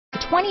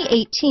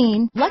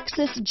2018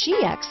 Lexus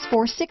GX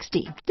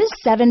 460. This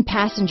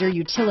 7-passenger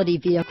utility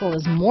vehicle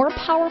is more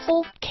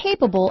powerful,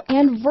 capable,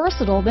 and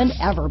versatile than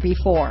ever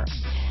before.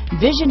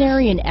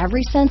 Visionary in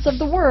every sense of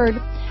the word,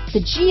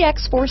 the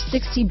GX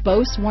 460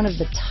 boasts one of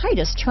the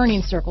tightest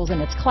turning circles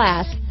in its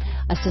class,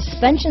 a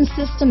suspension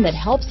system that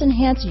helps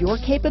enhance your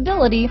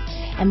capability,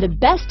 and the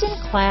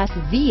best-in-class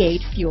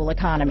V8 fuel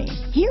economy.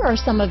 Here are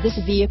some of this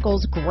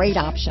vehicle's great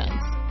options: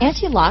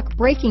 anti-lock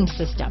braking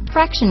system,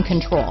 traction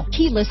control,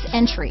 keyless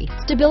entry,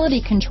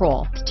 stability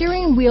control,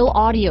 steering wheel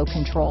audio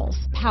controls,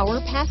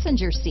 power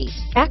passenger seat,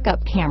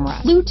 backup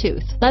camera,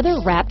 Bluetooth,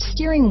 leather-wrapped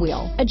steering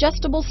wheel,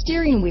 adjustable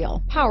steering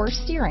wheel, power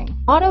steering,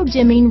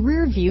 auto-dimming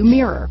rear view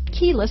mirror,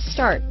 keyless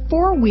start,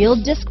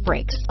 4-wheel disc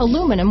brakes,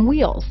 aluminum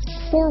wheels,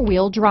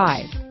 4-wheel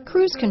drive,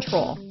 cruise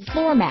control,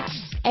 floor mats,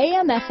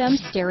 AM/FM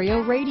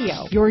stereo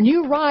radio. Your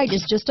new ride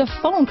is just a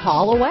phone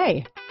call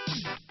away.